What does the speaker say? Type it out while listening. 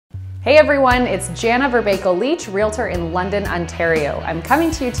Hey everyone, it's Jana Verbakel Leach, Realtor in London, Ontario. I'm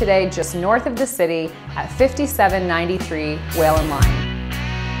coming to you today just north of the city at 5793 Whalen Line.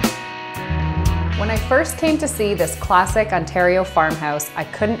 When I first came to see this classic Ontario farmhouse, I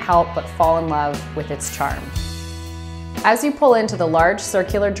couldn't help but fall in love with its charm. As you pull into the large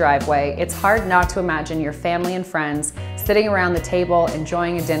circular driveway, it's hard not to imagine your family and friends sitting around the table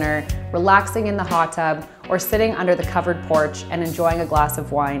enjoying a dinner, relaxing in the hot tub, or sitting under the covered porch and enjoying a glass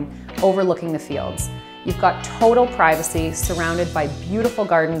of wine, overlooking the fields. You've got total privacy surrounded by beautiful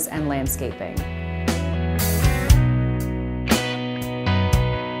gardens and landscaping.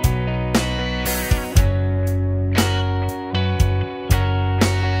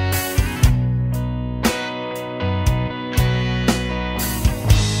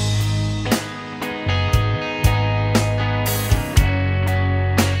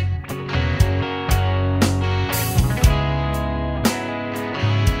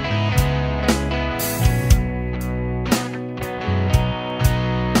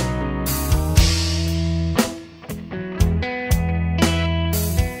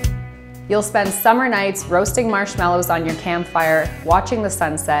 You'll spend summer nights roasting marshmallows on your campfire, watching the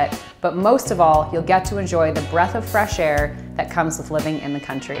sunset, but most of all, you'll get to enjoy the breath of fresh air that comes with living in the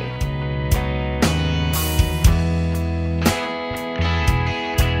country.